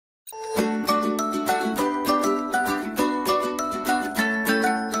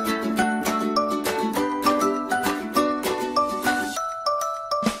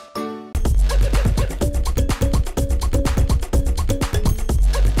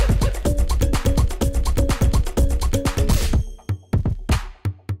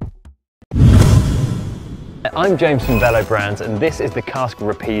I'm James from Velo Brands, and this is the Casque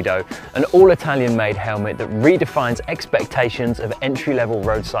Rapido, an all-Italian made helmet that redefines expectations of entry-level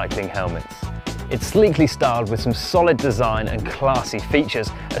road cycling helmets. It's sleekly styled with some solid design and classy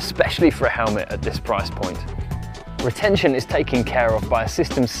features, especially for a helmet at this price point. Retention is taken care of by a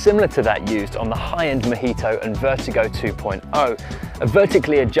system similar to that used on the high-end Mojito and Vertigo 2.0. A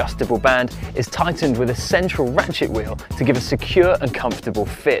vertically adjustable band is tightened with a central ratchet wheel to give a secure and comfortable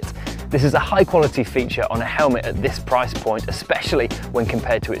fit. This is a high-quality feature on a helmet at this price point, especially when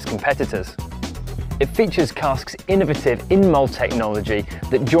compared to its competitors. It features Casque's innovative in-mold technology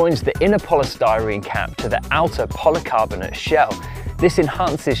that joins the inner polystyrene cap to the outer polycarbonate shell. This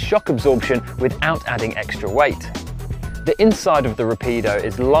enhances shock absorption without adding extra weight. The inside of the Rapido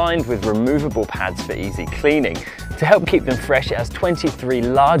is lined with removable pads for easy cleaning. To help keep them fresh, it has 23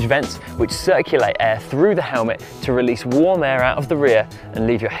 large vents which circulate air through the helmet to release warm air out of the rear and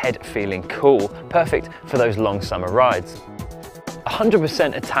leave your head feeling cool, perfect for those long summer rides.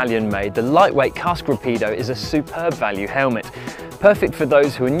 100% Italian made, the lightweight Casque Rapido is a superb value helmet, perfect for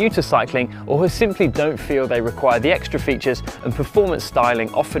those who are new to cycling or who simply don't feel they require the extra features and performance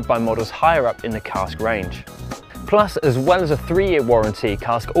styling offered by models higher up in the Casque range. Plus, as well as a 3-year warranty,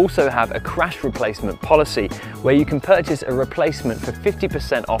 Casque also have a crash replacement policy where you can purchase a replacement for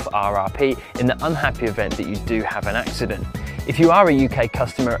 50% off RRP in the unhappy event that you do have an accident. If you are a UK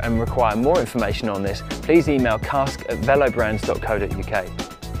customer and require more information on this, please email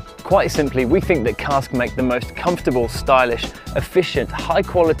casque@velobrands.co.uk. Quite simply, we think that Casque make the most comfortable, stylish, efficient, high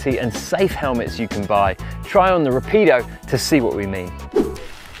quality and safe helmets you can buy. Try on the Rapido to see what we mean.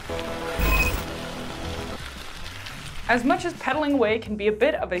 As much as pedaling away can be a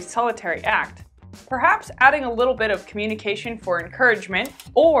bit of a solitary act, perhaps adding a little bit of communication for encouragement,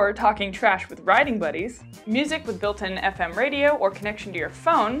 or talking trash with riding buddies, music with built-in FM radio or connection to your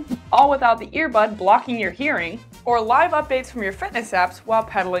phone, all without the earbud blocking your hearing, or live updates from your fitness apps while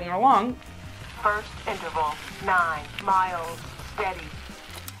pedaling along, first interval, 9 miles, steady,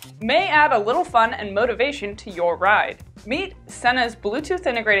 may add a little fun and motivation to your ride. Meet Senna's Bluetooth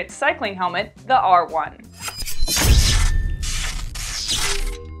integrated cycling helmet, the R1.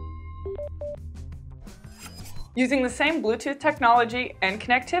 Using the same Bluetooth technology and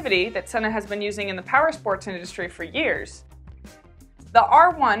connectivity that Senna has been using in the power sports industry for years, the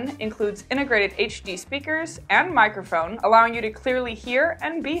R1 includes integrated HD speakers and microphone, allowing you to clearly hear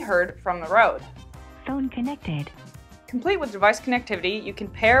and be heard from the road. Phone connected. Complete with device connectivity, you can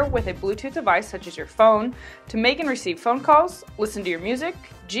pair with a Bluetooth device such as your phone to make and receive phone calls, listen to your music,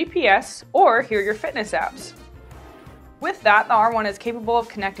 GPS, or hear your fitness apps. With that, the R1 is capable of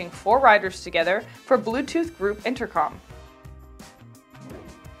connecting 4 riders together for Bluetooth group intercom.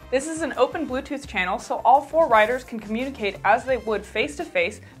 This is an open Bluetooth channel, so all 4 riders can communicate as they would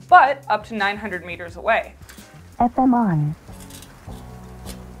face-to-face, but up to 900 meters away. FM on.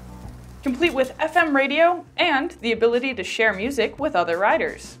 Complete with FM radio and the ability to share music with other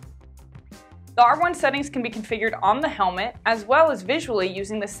riders. The R1 settings can be configured on the helmet as well as visually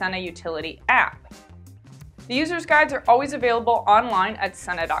using the Senna Utility app. The user's guides are always available online at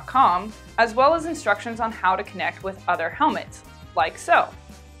senna.com, as well as instructions on how to connect with other helmets, like so.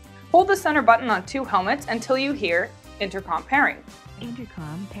 Hold the center button on 2 helmets until you hear intercom pairing.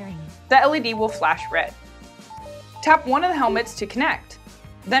 Intercom pairing. The LED will flash red. Tap one of the helmets to connect,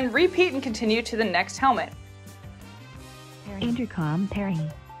 then repeat and continue to the next helmet. Intercom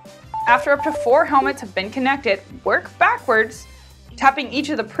pairing. After up to 4 helmets have been connected, work backwards, tapping each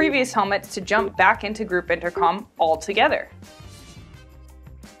of the previous helmets to jump back into group intercom altogether.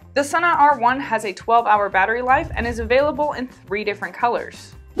 The Senna R1 has a 12-hour battery life and is available in 3 different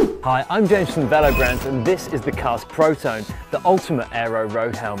colors. Hi, I'm James from Velo Brands, and this is the Casque Protone, the ultimate aero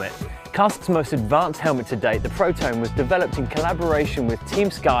road helmet. Casque's most advanced helmet to date, the Protone was developed in collaboration with Team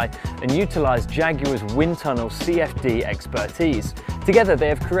Sky and utilised Jaguar's wind tunnel CFD expertise. Together they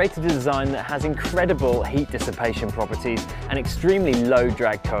have created a design that has incredible heat dissipation properties and extremely low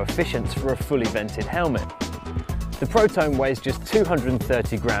drag coefficients for a fully vented helmet. The Protone weighs just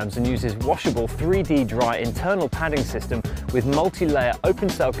 230 grams and uses washable 3D dry internal padding system with multi-layer open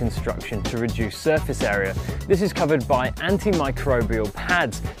cell construction to reduce surface area. This is covered by antimicrobial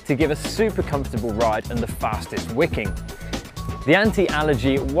pads to give a super comfortable ride and the fastest wicking. The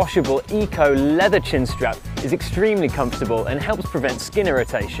anti-allergy washable eco leather chin strap is extremely comfortable and helps prevent skin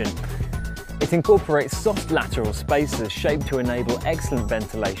irritation. It incorporates soft lateral spacers shaped to enable excellent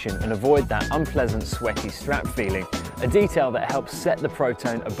ventilation and avoid that unpleasant sweaty strap feeling, a detail that helps set the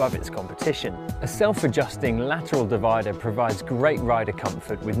Protone above its competition. A self-adjusting lateral divider provides great rider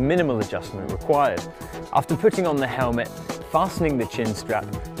comfort with minimal adjustment required. After putting on the helmet, fastening the chin strap,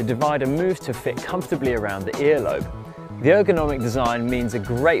 the divider moves to fit comfortably around the earlobe. The ergonomic design means a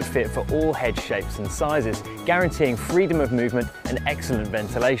great fit for all head shapes and sizes, guaranteeing freedom of movement and excellent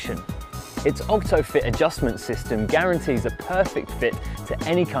ventilation. Its OctoFit adjustment system guarantees a perfect fit to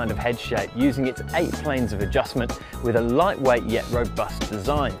any kind of head shape using its 8 planes of adjustment with a lightweight yet robust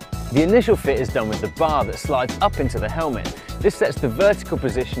design. The initial fit is done with the bar that slides up into the helmet. This sets the vertical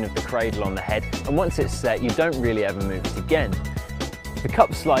position of the cradle on the head, and once it's set, you don't really ever move it again. The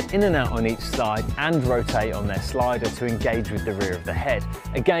cups slide in and out on each side and rotate on their slider to engage with the rear of the head.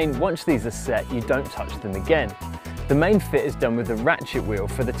 Again, once these are set, you don't touch them again. The main fit is done with a ratchet wheel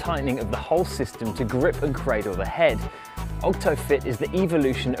for the tightening of the whole system to grip and cradle the head. OctoFit is the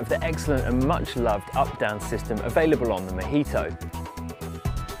evolution of the excellent and much loved up-down system available on the Mojito.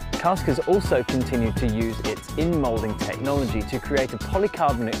 Kask has also continued to use its in-moulding technology to create a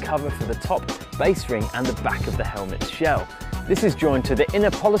polycarbonate cover for the top, base ring and the back of the helmet's shell. This is joined to the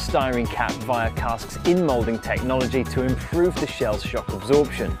inner polystyrene cap via Kask's in-moulding technology to improve the shell's shock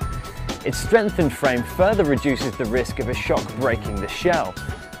absorption. Its strengthened frame further reduces the risk of a shock breaking the shell.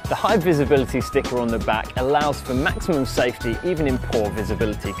 The high visibility sticker on the back allows for maximum safety even in poor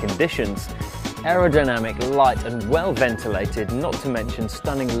visibility conditions. Aerodynamic, light and well ventilated, not to mention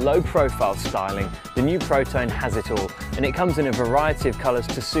stunning low profile styling, the new Protone has it all, and it comes in a variety of colours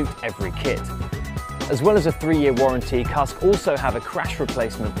to suit every kit. As well as a 3-year warranty, Kask also have a crash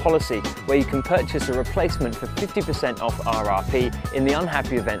replacement policy where you can purchase a replacement for 50% off RRP in the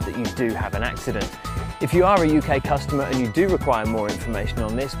unhappy event that you do have an accident. If you are a UK customer and you do require more information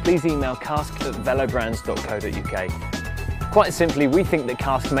on this, please email kask@velobrands.co.uk. Quite simply, we think that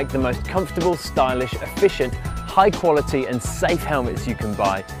Kask make the most comfortable, stylish, efficient, high quality and safe helmets you can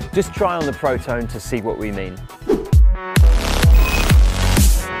buy. Just try on the Protone to see what we mean.